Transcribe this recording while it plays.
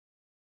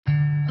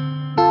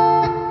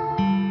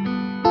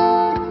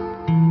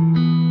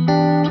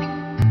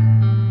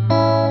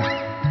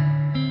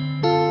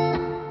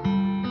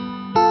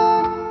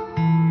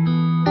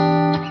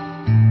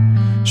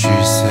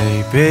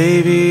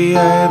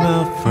I'm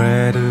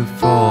afraid to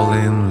fall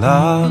in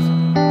love.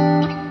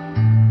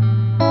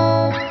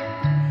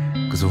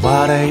 Cause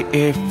what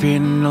if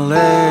in the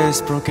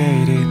less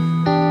broken?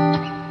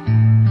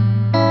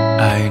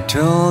 I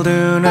told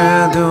you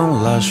now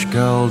don't rush,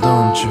 girl,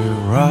 don't you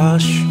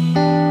rush.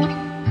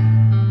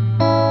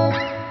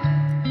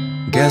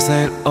 Guess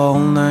that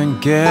online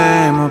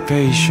game of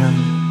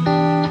patience.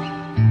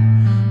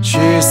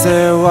 She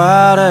said,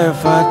 what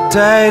if I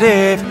died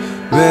if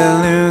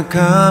will you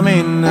come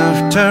in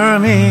after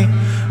me?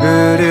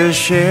 Would you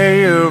share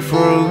your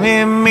fool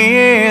with me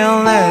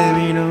and let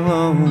me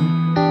know?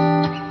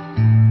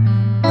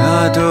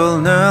 I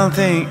told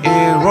nothing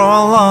is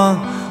wrong.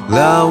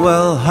 Love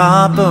will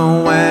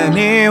happen when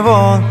it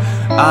won't.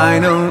 I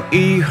know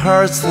it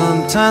hurts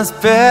sometimes,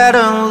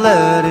 better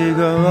let it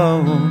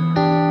go.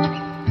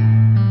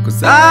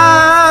 Cause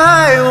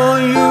I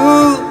want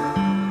you,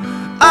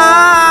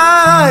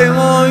 I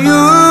want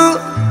you,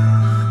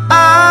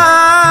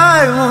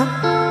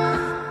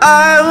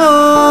 I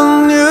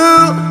want you.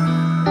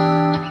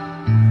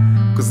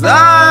 Cause I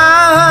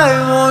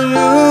want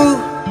you,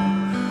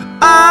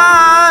 I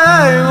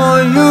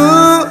want you,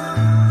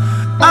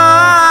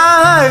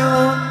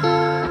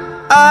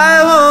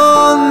 I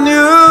want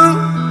you.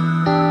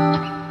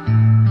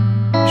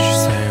 She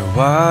said,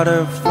 what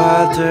if I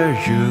tell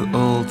you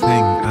all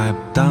thing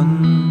I've done?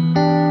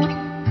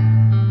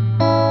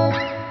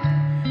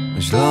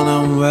 It's run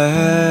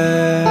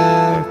away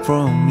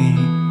from me.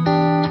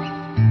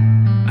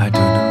 I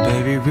don't know,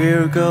 baby,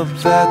 we'll go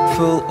back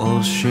for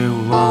all she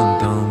want,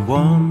 don't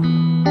want.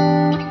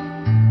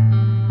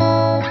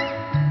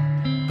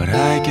 But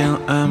I can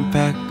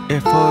unpack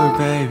it for you,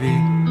 baby,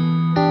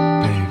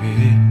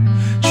 baby.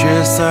 She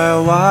said,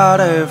 what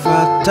if I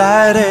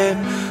died if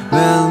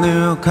when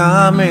you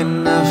come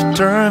in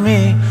after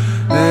me?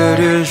 Will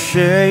you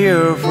share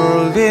your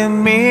food with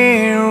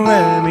me?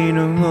 Let me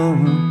know.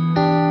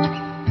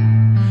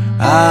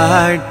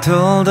 I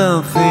told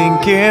her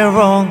think it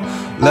wrong.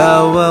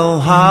 Love will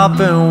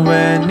happen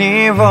when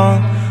it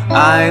won't.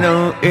 I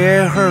know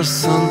it hurts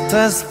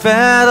sometimes,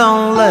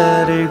 better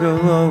let it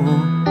go.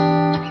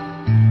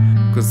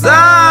 Cause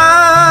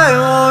I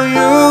want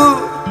you,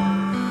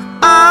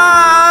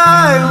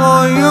 I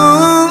want you,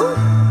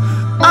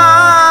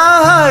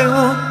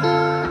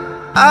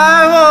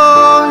 I want